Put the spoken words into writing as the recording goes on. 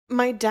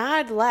my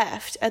dad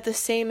left at the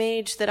same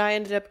age that I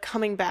ended up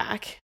coming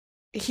back.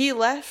 He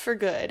left for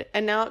good,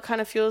 and now it kind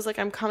of feels like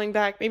I'm coming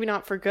back, maybe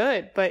not for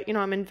good, but,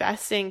 I'm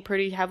investing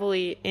pretty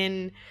heavily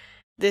in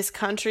this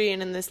country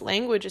and in this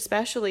language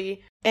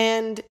especially,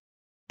 and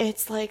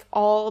it's like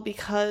all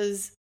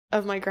because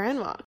of my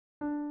grandma.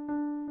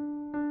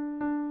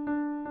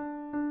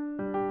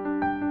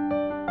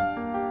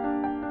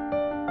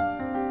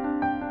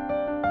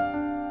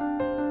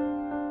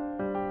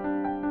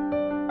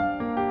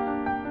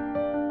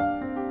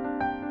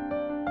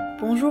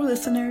 Bonjour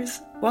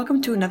listeners,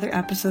 welcome to another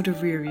episode of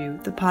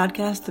Rearview, the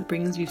podcast that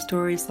brings you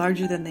stories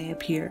larger than they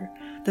appear,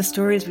 the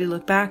stories we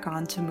look back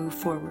on to move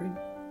forward.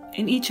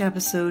 In each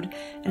episode,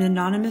 an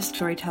anonymous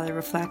storyteller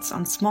reflects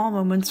on small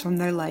moments from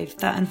their life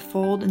that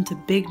unfold into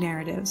big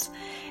narratives,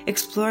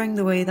 exploring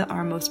the way that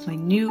our most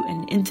minute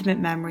and intimate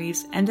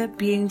memories end up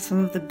being some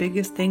of the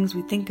biggest things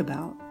we think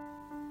about.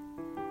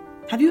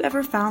 Have you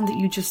ever found that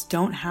you just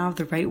don't have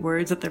the right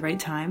words at the right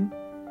time?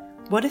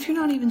 What if you're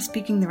not even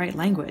speaking the right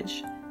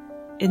language?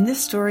 In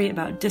this story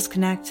about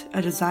disconnect,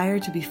 a desire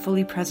to be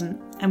fully present,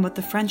 and what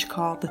the French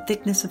call the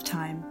thickness of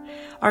time,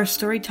 our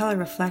storyteller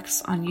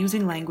reflects on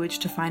using language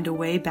to find a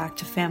way back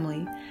to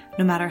family,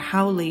 no matter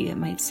how late it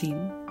might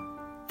seem.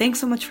 Thanks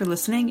so much for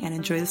listening and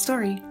enjoy the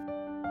story.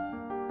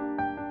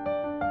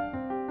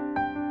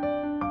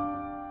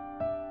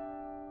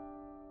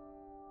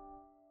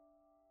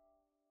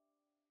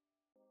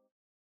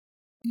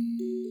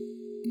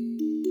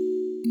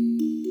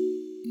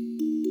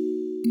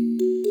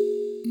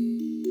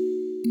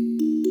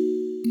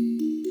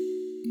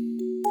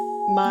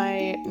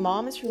 My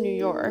mom is from New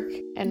York,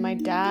 and my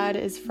dad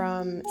is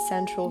from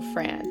central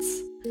France,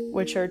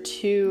 which are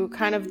two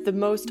kind of the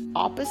most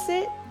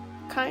opposite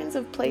kinds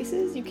of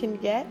places you can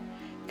get,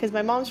 because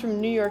my mom's from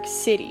New York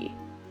City,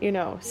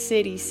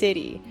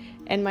 city,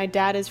 and my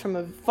dad is from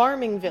a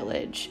farming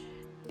village.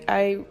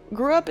 I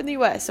grew up in the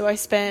US, so I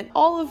spent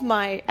all of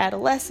my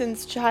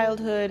adolescence,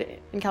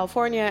 childhood in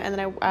California, and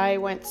then I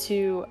went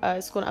to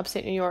a school in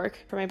upstate New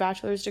York for my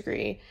bachelor's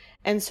degree.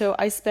 And so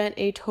I spent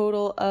a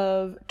total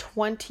of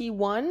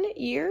 21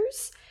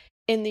 years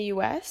in the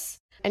US.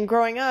 And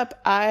growing up,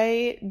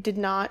 I did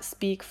not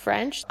speak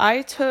French.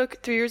 I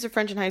took 3 years of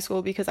French in high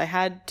school because I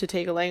had to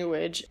take a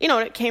language. And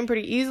it came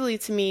pretty easily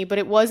to me, but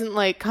it wasn't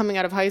like coming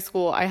out of high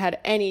school I had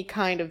any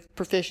kind of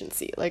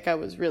proficiency. Like, I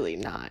was really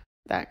not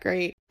that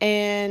great.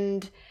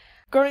 And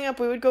growing up,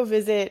 we would go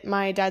visit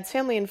my dad's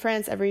family in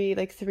France every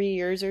 3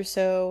 years or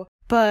so.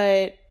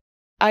 But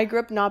I grew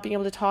up not being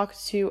able to talk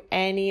to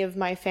any of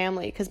my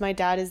family because my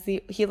dad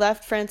he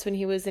left France when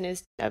he was in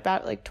his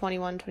about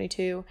 21,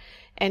 22,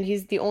 and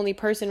he's the only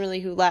person really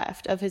who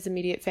left of his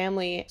immediate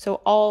family. So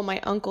all my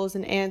uncles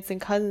and aunts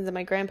and cousins and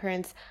my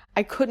grandparents,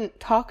 I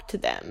couldn't talk to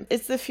them.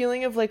 It's the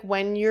feeling of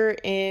when you're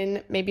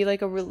in maybe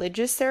a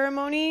religious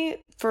ceremony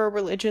for a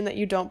religion that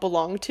you don't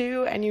belong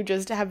to and you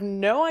just have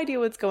no idea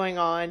what's going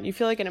on. You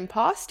feel like an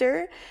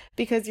imposter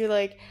because you're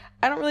like,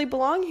 I don't really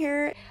belong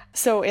here.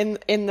 So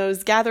in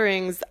those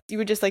gatherings, you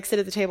would just sit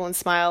at the table and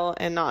smile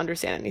and not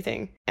understand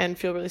anything and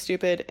feel really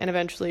stupid and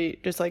eventually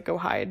just go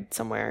hide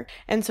somewhere.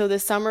 And so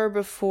this summer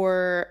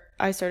before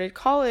I started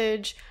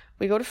college,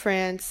 we go to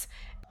France.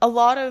 A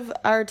lot of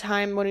our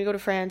time when we go to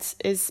France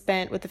is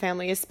spent with the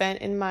family, is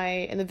spent in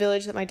the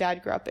village that my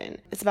dad grew up in.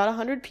 It's about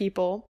 100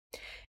 people.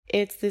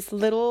 It's this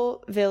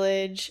little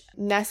village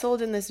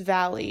nestled in this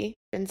valley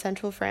in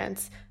central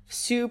France,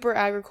 super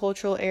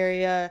agricultural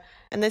area.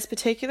 And this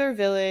particular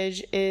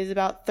village is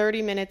about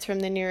 30 minutes from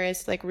the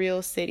nearest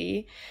real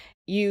city.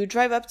 You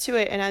drive up to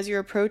it, and as you're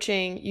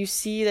approaching, you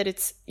see that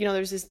it's,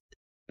 there's this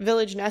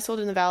village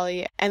nestled in the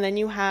valley, and then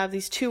you have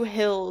these two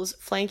hills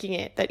flanking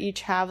it that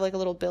each have a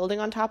little building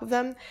on top of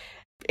them.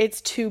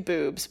 It's two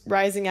boobs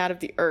rising out of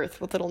the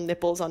earth with little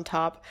nipples on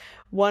top.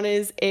 One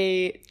is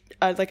an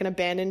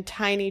abandoned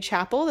tiny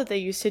chapel that they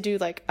used to do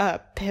a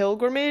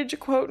pilgrimage,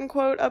 quote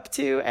unquote, up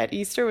to at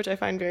Easter, which I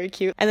find very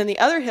cute. And then the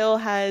other hill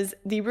has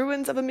the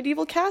ruins of a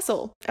medieval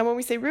castle. And when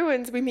we say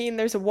ruins, we mean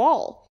there's a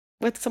wall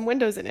with some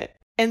windows in it.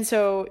 And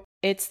so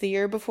it's the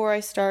year before I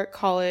start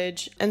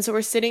college. And so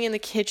we're sitting in the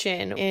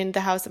kitchen in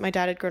the house that my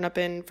dad had grown up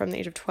in from the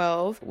age of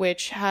 12,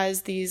 which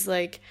has these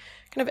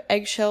kind of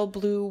eggshell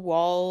blue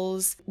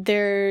walls.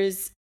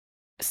 There's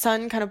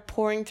sun kind of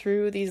pouring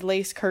through these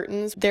lace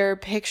curtains. There are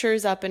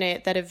pictures up in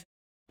it that have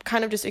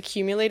kind of just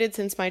accumulated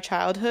since my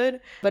childhood.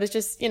 But it's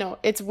just,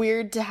 it's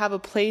weird to have a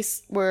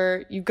place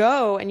where you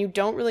go and you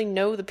don't really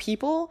know the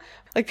people,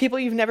 people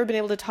you've never been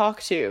able to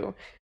talk to,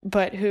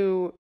 but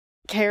who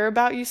care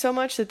about you so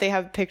much that they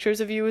have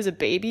pictures of you as a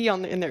baby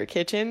in their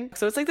kitchen.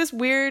 So it's this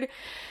weird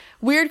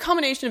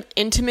combination of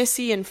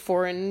intimacy and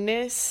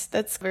foreignness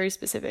that's very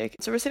specific.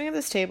 So we're sitting at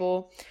this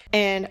table,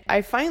 and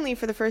I finally,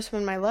 for the first time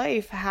in my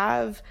life,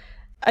 have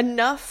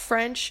enough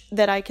French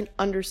that I can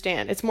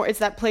understand. It's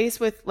that place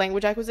with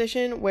language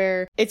acquisition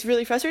where it's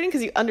really frustrating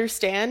because you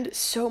understand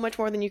so much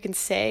more than you can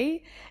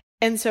say.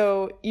 And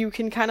so you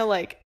can kind of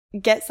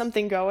get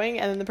something going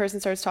and then the person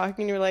starts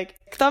talking and you're like,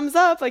 thumbs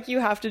up, like you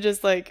have to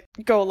just like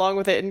go along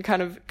with it and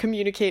kind of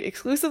communicate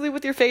exclusively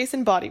with your face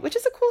and body, which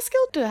is a cool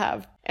skill to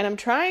have. And I'm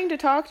trying to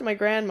talk to my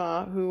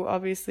grandma, who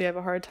obviously I have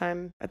a hard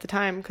time at the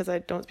time because I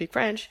don't speak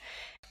French.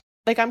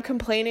 Like, I'm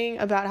complaining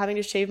about having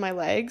to shave my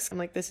legs. I'm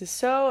like, this is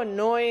so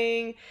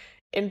annoying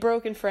in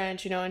broken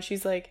French, and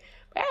she's like,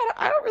 man,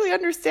 I don't really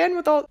understand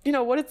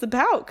what it's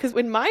about. Because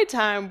in my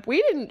time,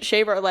 we didn't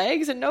shave our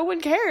legs and no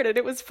one cared and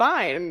it was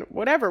fine and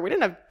whatever. We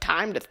didn't have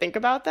time to think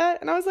about that.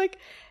 And I was like,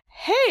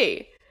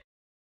 hey,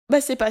 bah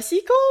c'est pas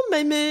si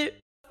con, mais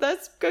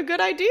that's a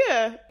good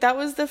idea. That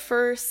was the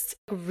first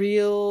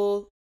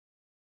real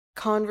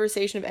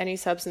conversation of any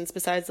substance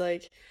besides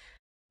like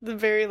the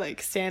very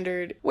like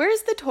standard,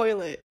 where's the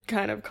toilet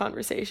kind of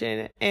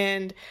conversation.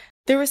 And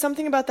there was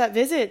something about that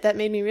visit that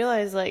made me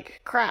realize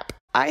like, crap,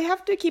 I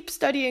have to keep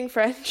studying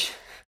French.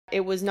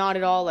 It was not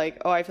at all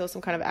like, oh, I feel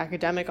some kind of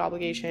academic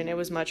obligation. It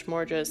was much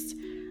more just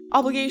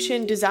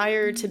obligation,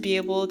 desire to be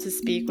able to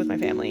speak with my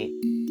family.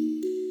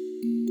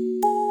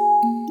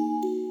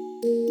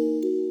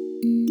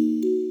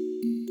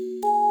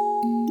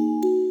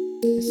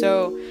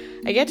 So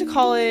I get to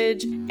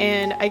college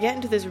and I get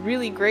into this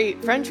really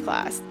great French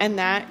class, and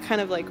that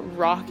kind of like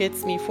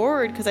rockets me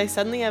forward because I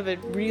suddenly have a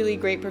really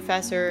great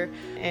professor,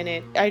 and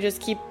I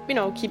just keep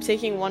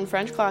taking one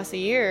French class a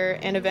year,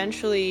 and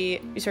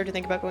eventually you start to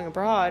think about going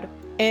abroad.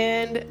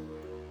 And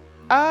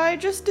I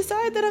just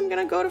decide that I'm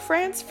gonna go to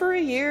France for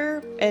a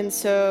year. And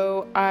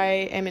so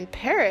I am in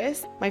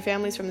Paris. My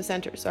family's from the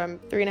center, so I'm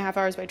 3.5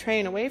 hours by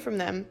train away from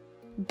them.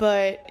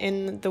 But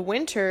in the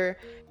winter,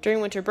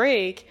 during winter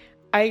break,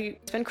 I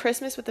spend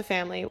Christmas with the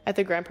family at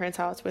the grandparents'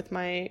 house with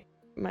my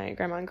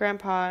grandma and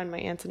grandpa and my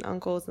aunts and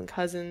uncles and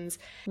cousins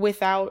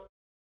without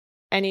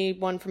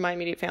anyone from my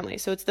immediate family.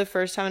 So it's the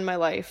first time in my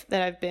life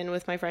that I've been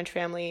with my French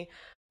family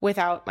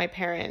without my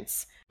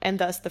parents, and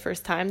thus the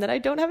first time that I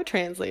don't have a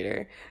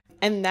translator.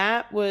 And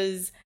that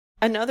was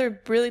another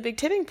really big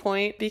tipping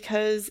point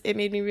because it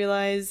made me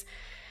realize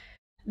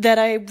that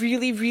I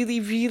really, really,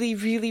 really,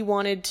 really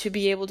wanted to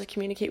be able to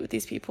communicate with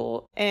these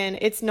people. And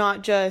it's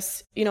not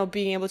just,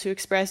 being able to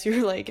express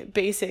your like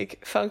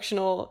basic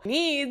functional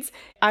needs.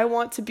 I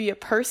want to be a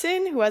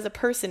person who has a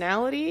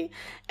personality.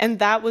 And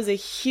that was a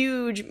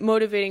huge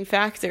motivating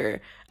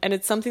factor. And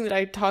it's something that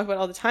I talk about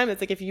all the time. It's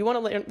like, if you want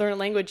to learn a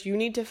language, you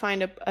need to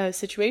find a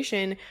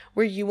situation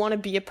where you want to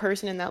be a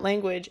person in that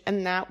language,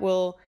 and that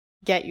will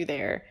get you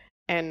there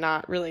and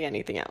not really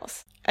anything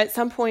else. At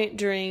some point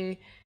during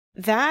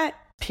that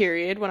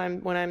period, when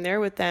I'm there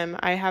with them,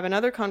 I have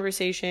another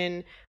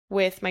conversation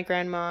with my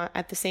grandma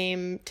at the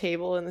same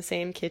table in the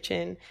same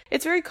kitchen.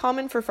 It's very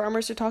common for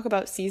farmers to talk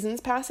about seasons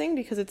passing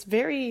because it's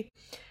very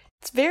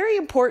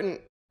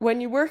important.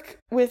 When you work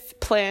with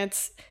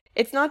plants,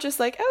 it's not just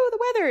like, oh,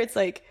 the weather. It's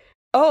like,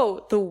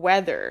 oh, the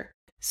weather.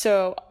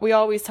 So we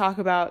always talk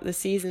about the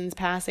seasons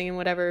passing and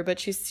whatever, but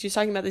she's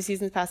talking about the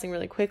seasons passing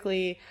really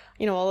quickly.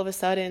 All of a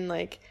sudden,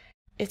 like,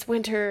 it's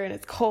winter and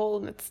it's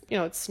cold and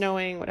it's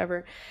snowing,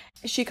 whatever.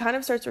 She kind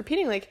of starts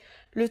repeating like,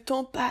 le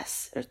temps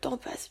passe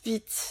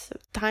vite.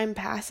 Time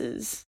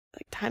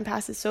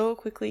passes so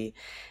quickly.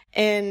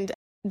 And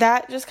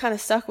that just kind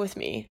of stuck with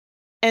me.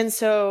 And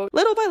so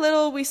little by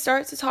little, we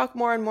start to talk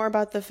more and more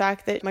about the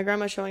fact that my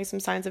grandma's showing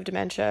some signs of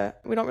dementia.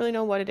 We don't really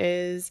know what it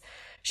is.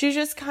 She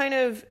just kind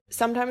of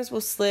sometimes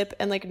will slip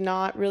and like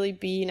not really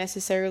be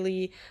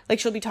necessarily like,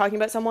 she'll be talking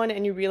about someone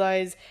and you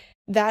realize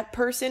that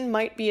person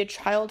might be a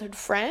childhood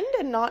friend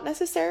and not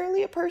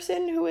necessarily a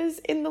person who is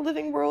in the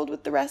living world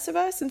with the rest of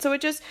us. And so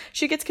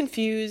she gets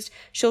confused.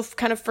 She'll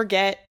kind of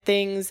forget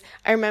things.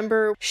 I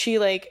remember she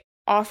like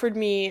offered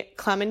me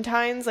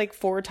clementines like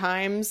 4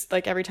 times.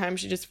 Like every time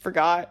she just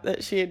forgot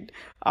that she had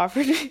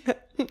offered me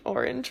an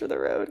orange for the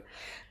road.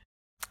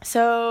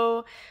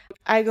 So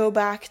I go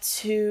back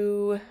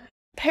to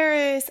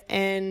Paris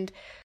and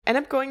end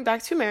up going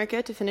back to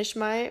America to finish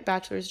my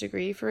bachelor's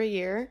degree for a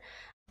year.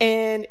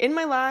 And in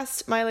my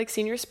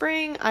senior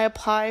spring, I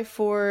apply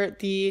for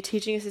the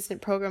teaching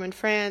assistant program in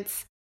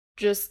France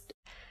just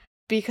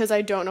because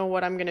I don't know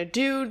what I'm going to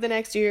do the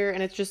next year.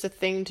 And it's just a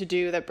thing to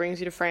do that brings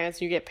you to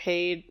France. You get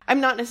paid.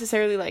 I'm not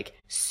necessarily like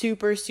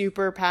super,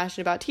 super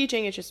passionate about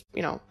teaching. It's just,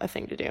 a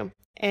thing to do.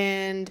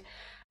 And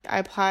I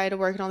applied to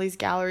work in all these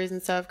galleries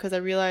and stuff because I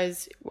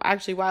realized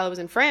actually while I was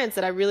in France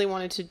that I really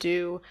wanted to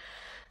do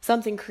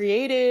something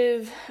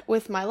creative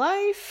with my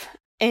life.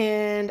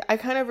 And I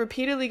kind of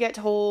repeatedly get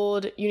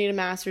told, you need a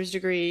master's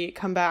degree,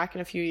 come back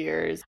in a few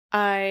years.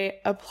 I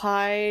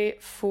apply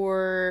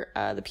for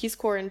the Peace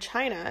Corps in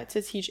China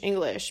to teach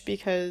English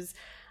because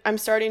I'm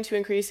starting to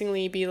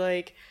increasingly be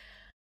like,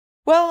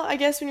 well, I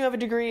guess when you have a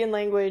degree in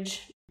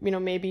language,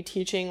 maybe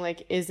teaching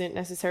like isn't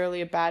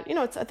necessarily a bad,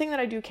 it's a thing that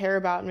I do care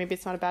about, and maybe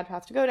it's not a bad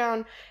path to go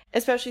down,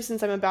 especially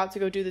since I'm about to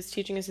go do this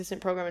teaching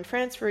assistant program in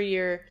France for a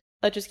year.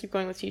 Let's just keep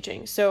going with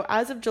teaching. So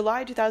as of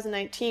July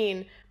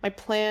 2019, my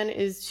plan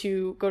is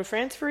to go to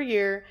France for a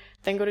year,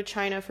 then go to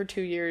China for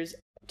 2 years,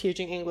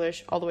 teaching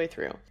English all the way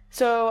through.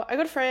 So I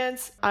go to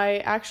France. I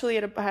actually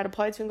had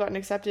applied to and gotten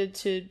accepted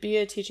to be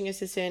a teaching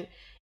assistant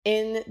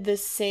in the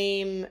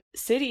same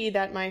city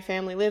that my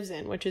family lives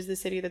in, which is the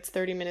city that's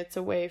 30 minutes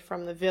away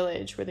from the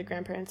village where the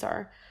grandparents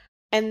are.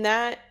 And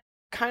that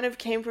kind of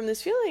came from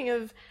this feeling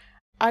of,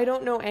 I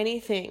don't know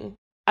anything.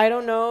 I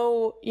don't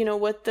know,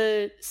 what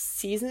the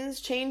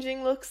seasons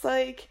changing looks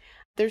like.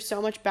 There's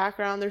so much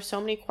background. There's so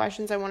many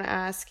questions I want to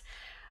ask.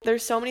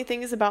 There's so many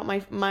things about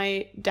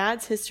my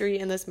dad's history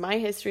and my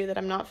history that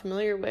I'm not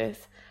familiar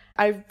with.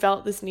 I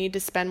felt this need to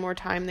spend more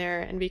time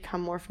there and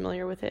become more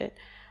familiar with it.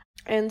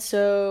 And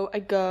so I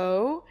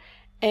go,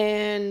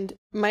 and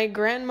my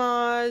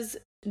grandma's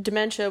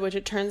dementia, which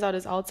it turns out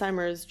is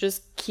Alzheimer's,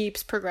 just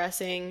keeps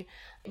progressing.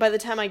 By the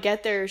time I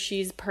get there,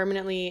 she's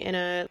permanently in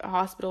a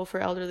hospital for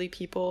elderly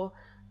people,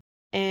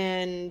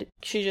 and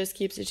she just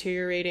keeps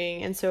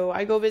deteriorating. And so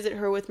I go visit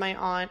her with my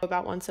aunt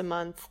about once a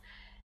month,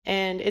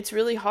 and it's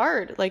really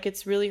hard.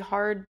 It's really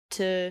hard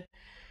to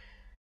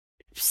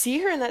see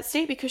her in that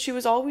state because she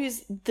was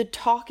always the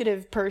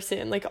talkative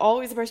person,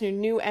 always the person who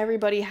knew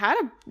everybody, had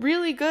a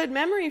really good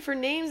memory for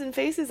names and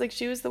faces.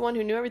 She was the one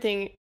who knew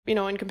everything,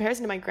 in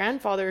comparison to my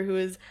grandfather, who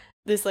is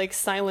this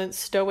silent,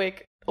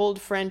 stoic, old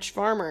French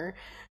farmer.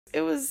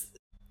 There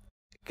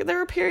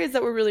were periods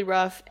that were really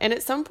rough. And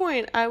at some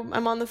point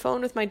I'm on the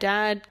phone with my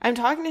dad. I'm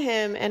talking to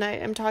him, and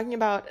I'm talking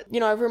about,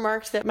 I've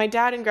remarked that my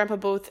dad and grandpa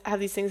both have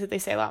these things that they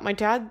say a lot. My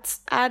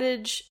dad's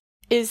adage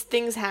is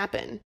things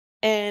happen.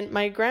 And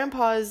my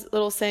grandpa's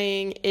little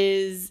saying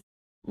is,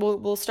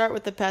 we'll start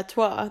with the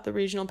patois, the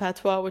regional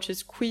patois, which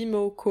is qui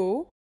mo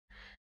co.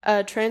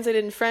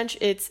 Translated in French,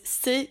 it's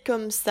c'est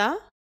comme ça.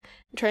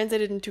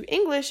 Translated into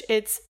English,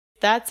 it's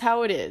that's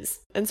how it is.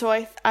 And so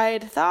I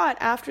had thought,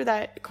 after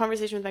that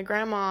conversation with my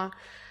grandma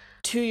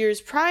 2 years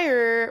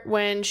prior,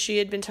 when she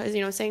had been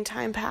saying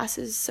time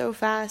passes so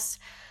fast,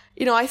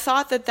 I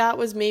thought that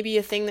was maybe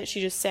a thing that she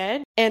just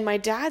said. And my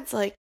dad's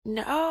like,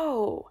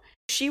 no.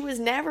 She was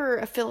never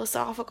a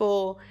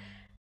philosophical,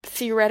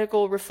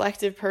 theoretical,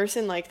 reflective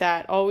person like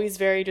that. Always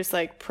very just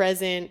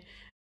present,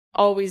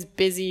 always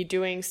busy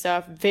doing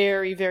stuff,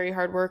 very, very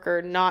hard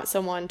worker, not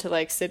someone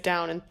to sit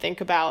down and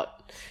think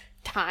about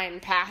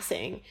time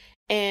passing.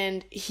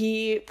 And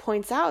he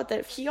points out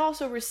that he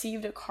also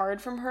received a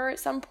card from her at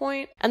some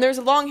point. And there's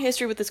a long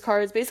history with this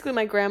card. Basically,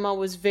 my grandma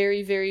was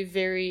very, very,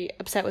 very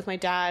upset with my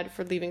dad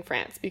for leaving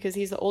France because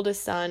he's the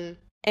oldest son.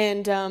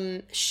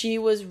 And she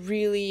was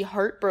really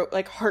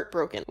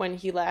heartbroken when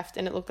he left,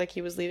 and it looked like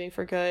he was leaving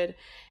for good.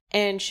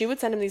 And she would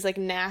send him these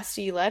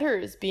nasty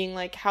letters being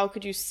how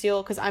could you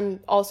steal, because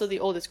I'm also the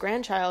oldest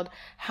grandchild,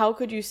 how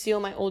could you steal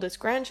my oldest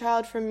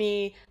grandchild from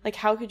me?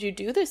 How could you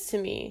do this to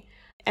me?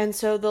 And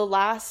so the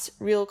last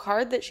real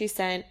card that she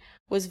sent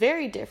was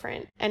very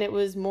different, and it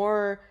was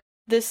more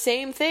the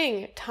same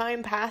thing.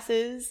 Time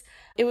passes.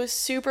 It was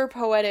super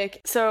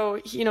poetic.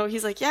 So,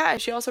 he's like, yeah,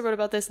 she also wrote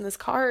about this in this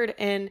card.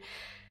 And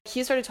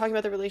he started talking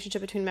about the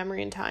relationship between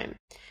memory and time,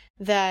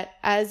 that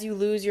as you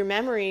lose your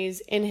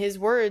memories, in his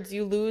words,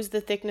 you lose the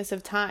thickness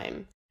of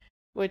time,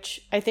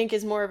 which I think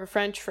is more of a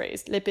French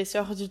phrase,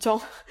 l'épaisseur du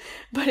temps,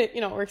 but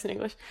it, works in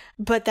English.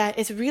 But that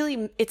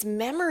it's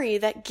memory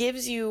that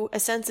gives you a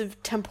sense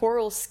of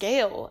temporal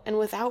scale. And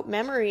without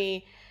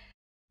memory,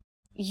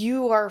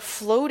 you are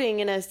floating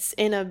in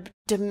a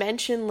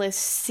dimensionless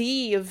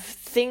sea of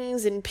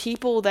things and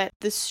people that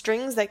the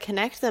strings that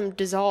connect them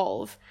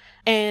dissolve.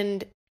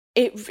 And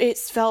it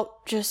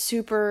felt just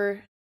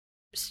super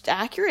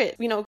accurate.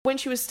 When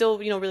she was still,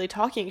 really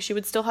talking, she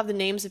would still have the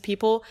names of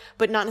people,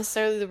 but not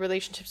necessarily the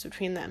relationships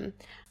between them.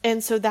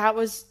 And so that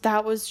was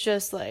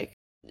just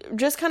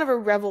kind of a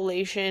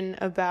revelation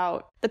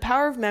about the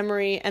power of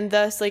memory, and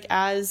thus,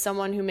 as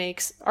someone who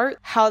makes art,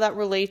 how that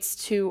relates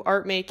to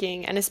art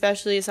making, and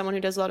especially as someone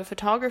who does a lot of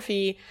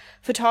photography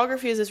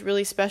is this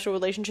really special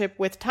relationship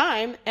with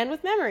time and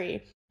with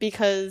memory.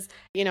 Because,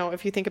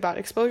 if you think about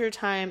exposure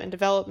time and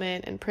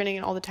development and printing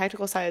and all the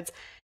technical sides,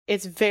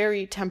 it's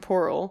very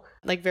temporal,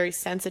 very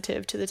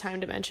sensitive to the time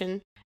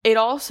dimension. It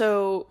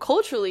also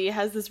culturally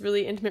has this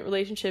really intimate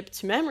relationship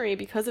to memory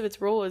because of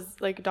its role as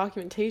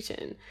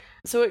documentation.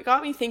 So it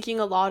got me thinking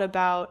a lot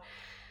about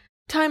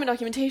time and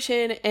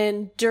documentation.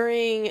 And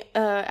during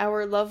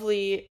our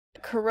lovely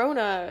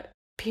Corona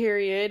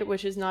period,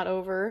 which is not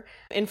over,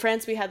 in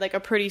France we had a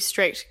pretty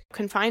strict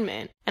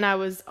confinement, and I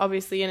was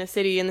obviously in a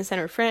city in the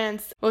center of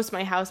France. Most of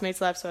my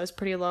housemates left, so I was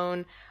pretty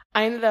alone.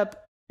 I ended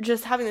up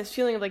just having this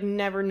feeling of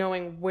never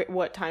knowing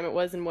what time it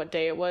was and what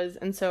day it was.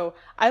 And so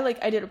I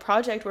did a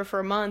project where for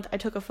a month I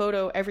took a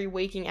photo every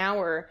waking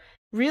hour,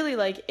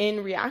 really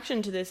in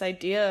reaction to this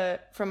idea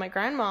from my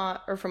grandma,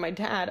 or from my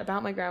dad,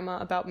 about my grandma,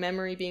 about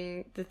memory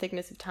being the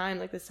thickness of time,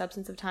 the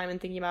substance of time,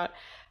 and thinking about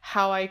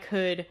how I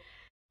could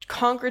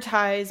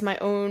concretize my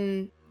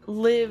own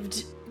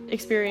lived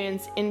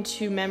experience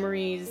into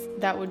memories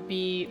that would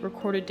be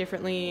recorded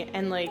differently,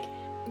 and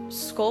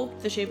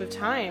sculpt the shape of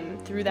time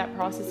through that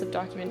process of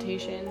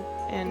documentation.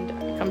 And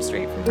it comes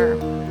straight from her.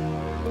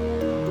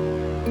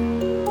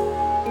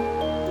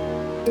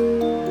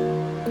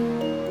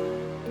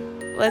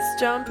 Let's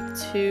jump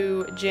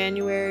to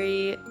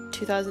January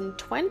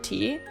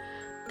 2020.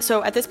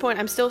 So at this point,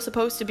 I'm still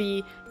supposed to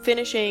be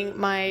finishing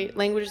my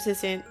language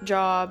assistant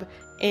job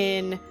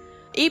in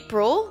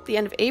April, the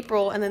end of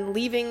April, and then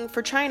leaving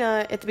for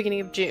China at the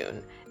beginning of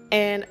June.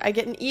 And I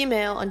get an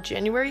email on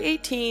January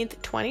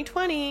 18th,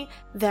 2020,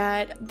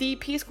 that the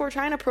Peace Corps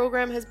China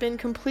program has been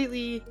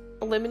completely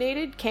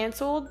eliminated,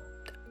 canceled,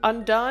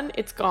 undone.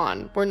 It's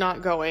gone. We're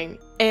not going.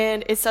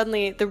 And it's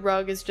suddenly, the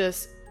rug is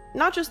just,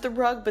 not just the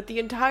rug, but the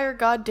entire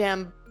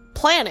goddamn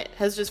planet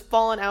has just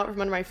fallen out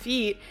from under my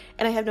feet,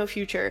 and I have no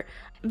future.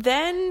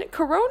 Then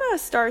Corona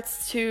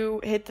starts to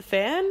hit the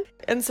fan,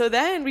 and so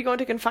then we go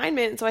into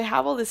confinement, and so I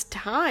have all this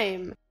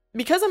time.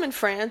 Because I'm in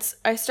France,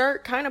 I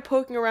start kind of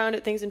poking around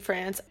at things in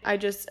France. I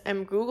just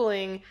am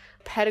Googling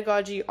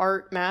pedagogy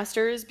art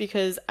masters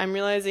because I'm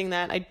realizing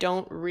that I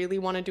don't really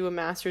want to do a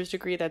master's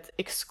degree that's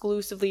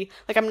exclusively,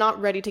 like, I'm not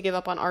ready to give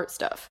up on art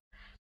stuff.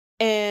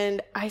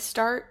 And I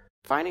start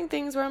finding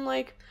things where I'm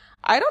like,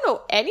 I don't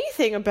know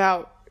anything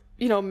about,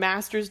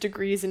 master's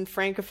degrees in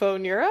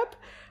Francophone Europe,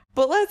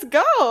 but let's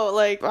go.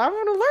 Like, I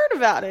want to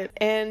learn about it.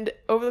 And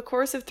over the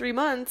course of 3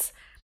 months,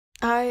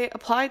 I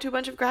applied to a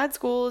bunch of grad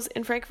schools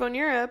in Francophone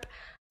Europe.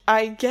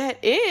 I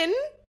get in.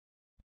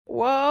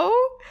 Whoa.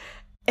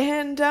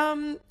 And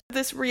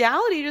this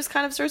reality just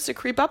kind of starts to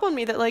creep up on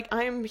me that, like,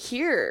 I'm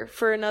here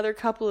for another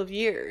couple of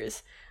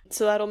years.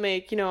 So that'll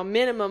make, a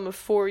minimum of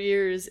 4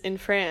 years in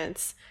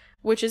France,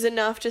 which is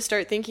enough to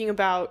start thinking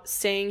about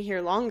staying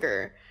here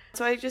longer.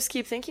 So I just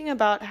keep thinking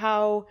about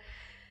how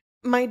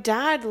my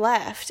dad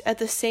left at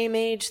the same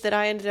age that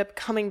I ended up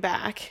coming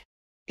back.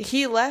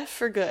 He left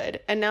for good,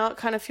 and now it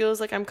kind of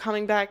feels like I'm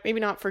coming back, maybe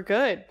not for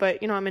good,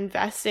 but, I'm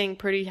investing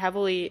pretty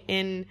heavily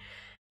in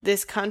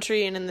this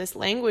country and in this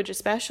language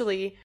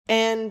especially,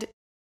 and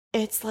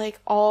it's like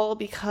all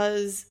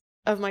because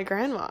of my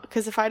grandma,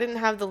 because if I didn't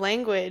have the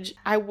language,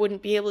 I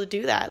wouldn't be able to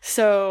do that.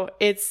 So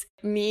it's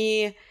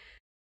me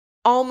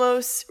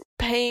almost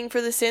paying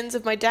for the sins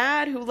of my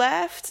dad who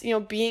left,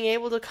 being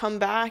able to come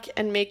back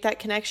and make that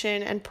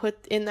connection and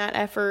put in that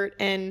effort,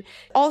 and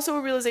also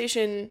a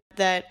realization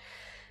that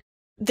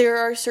there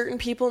are certain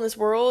people in this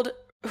world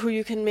who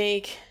you can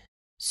make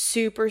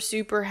super,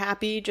 super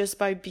happy just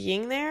by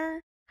being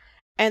there.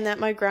 And that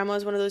my grandma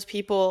is one of those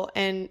people.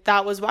 And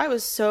that was why it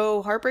was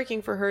so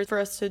heartbreaking for her, for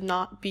us to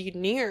not be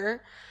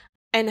near.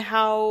 And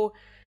how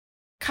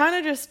kind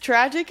of just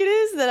tragic it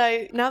is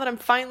that now that I'm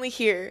finally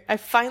here, I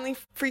finally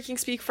freaking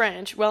speak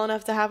French well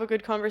enough to have a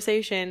good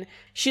conversation.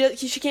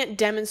 She can't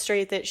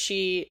demonstrate that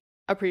she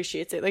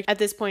appreciates it. Like, at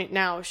this point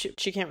now,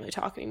 she can't really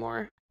talk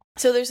anymore.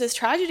 So there's this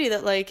tragedy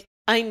that, like,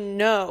 I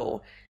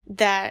know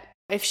that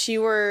if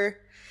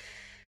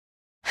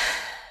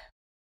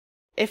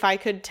I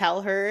could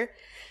tell her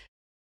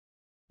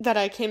that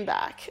I came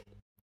back,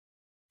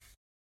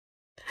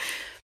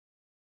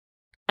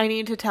 I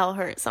need to tell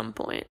her at some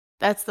point.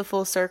 That's the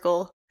full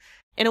circle.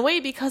 In a way,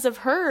 because of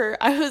her,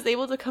 I was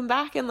able to come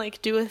back and,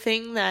 like, do a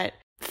thing that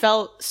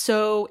felt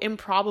so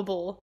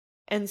improbable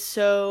and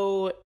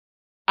so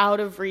out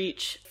of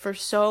reach for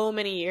so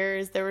many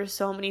years. There were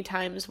so many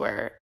times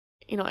where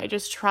I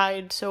just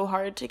tried so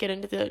hard to get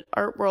into the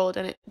art world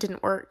and it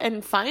didn't work.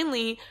 And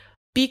finally,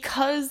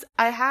 because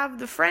I have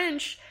the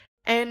French,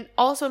 and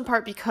also in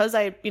part because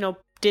I,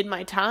 did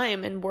my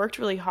time and worked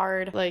really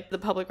hard, like the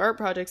public art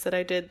projects that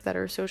I did that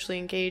are socially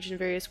engaged in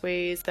various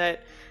ways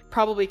that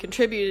probably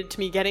contributed to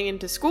me getting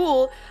into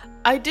school,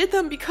 I did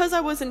them because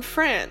I was in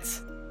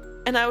France.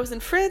 And I was in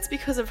France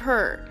because of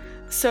her.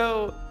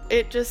 So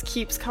it just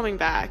keeps coming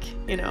back,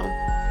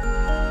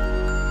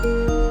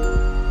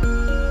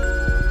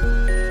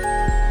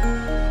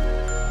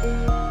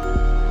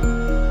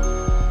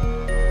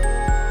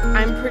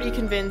 I'm pretty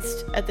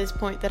convinced at this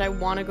point that I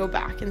want to go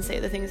back and say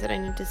the things that I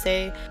need to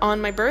say. On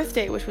my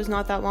birthday, which was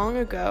not that long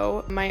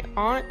ago, my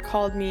aunt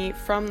called me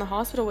from the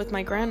hospital with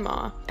my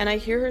grandma, and I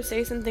hear her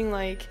say something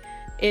like,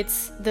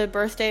 "It's the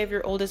birthday of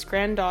your oldest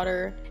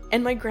granddaughter,"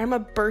 and my grandma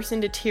burst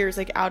into tears,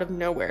 like, out of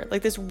nowhere,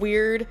 like this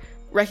weird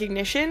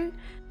recognition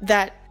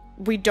that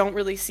we don't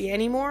really see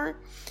anymore.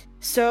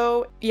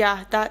 So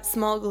yeah, that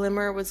small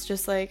glimmer was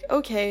just like,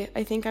 okay,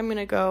 I think I'm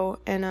gonna go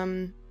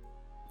and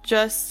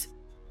just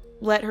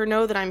let her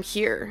know that I'm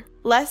here.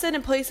 Less in a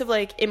place of,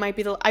 like, it might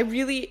be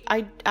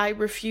I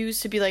refuse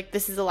to be like,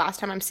 this is the last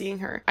time I'm seeing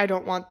her. I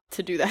don't want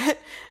to do that.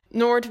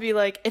 Nor to be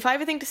like, if I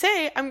have a thing to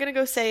say, I'm gonna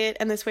go say it,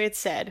 and this way it's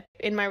said.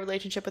 In my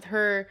relationship with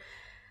her,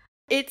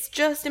 it's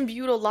just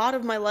imbued a lot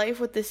of my life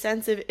with this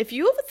sense of, if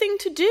you have a thing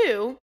to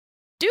do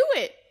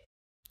it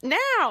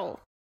now.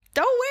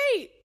 Don't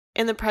wait.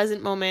 In the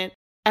present moment,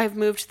 I've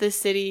moved to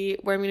this city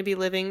where I'm going to be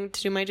living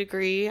to do my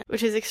degree,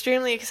 which is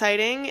extremely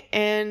exciting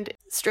and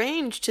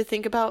strange to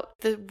think about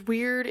the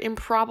weird,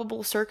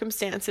 improbable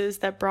circumstances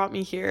that brought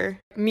me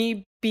here.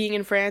 Me being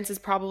in France is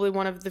probably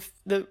one of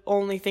the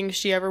only things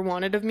she ever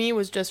wanted of me,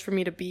 was just for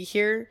me to be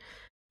here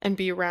and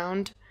be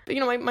around. But,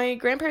 my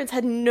grandparents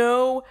had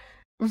no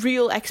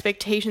real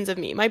expectations of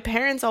me. My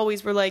parents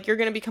always were like, you're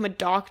going to become a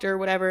doctor or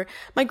whatever.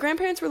 My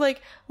grandparents were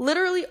like,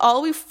 literally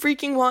all we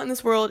freaking want in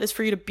this world is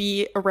for you to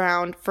be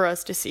around, for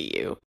us to see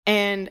you.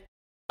 And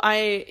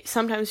I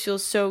sometimes feel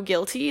so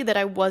guilty that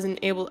I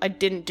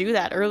didn't do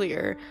that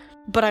earlier,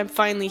 but I'm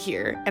finally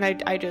here, and I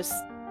want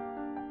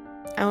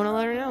to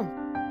let her know.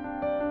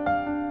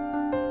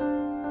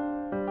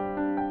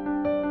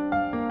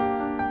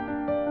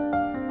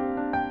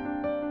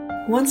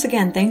 Once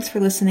again, thanks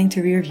for listening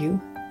to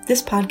Rearview.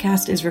 This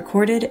podcast is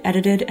recorded,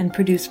 edited, and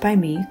produced by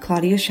me,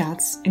 Claudia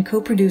Schatz, and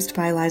co-produced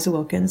by Eliza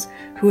Wilkins,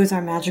 who is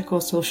our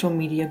magical social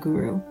media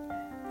guru.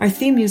 Our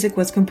theme music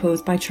was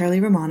composed by Charlie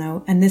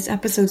Romano, and this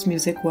episode's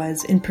music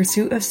was In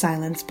Pursuit of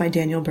Silence by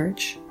Daniel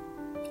Birch.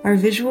 Our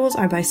visuals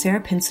are by Sarah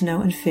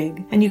Pinsino and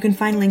Fig, and you can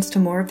find links to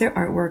more of their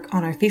artwork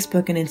on our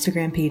Facebook and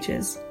Instagram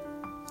pages.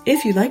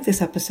 If you like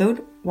this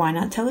episode, why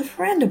not tell a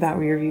friend about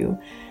Rearview?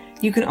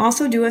 You can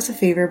also do us a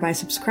favor by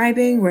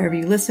subscribing wherever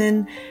you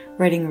listen,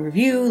 writing a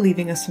review,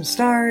 leaving us some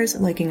stars,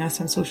 liking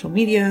us on social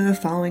media,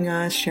 following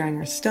us, sharing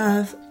our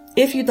stuff.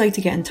 If you'd like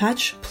to get in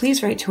touch,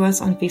 please write to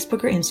us on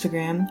Facebook or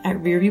Instagram at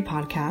Rearview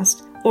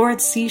Podcast or at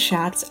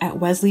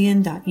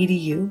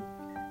cschatz@wesleyan.edu.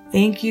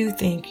 Thank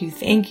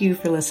you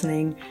for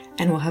listening,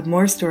 and we'll have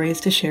more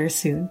stories to share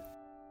soon.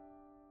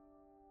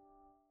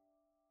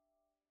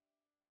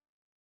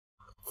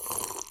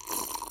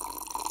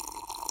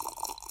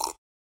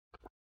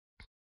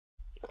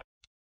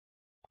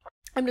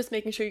 I'm just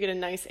making sure you get a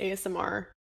nice ASMR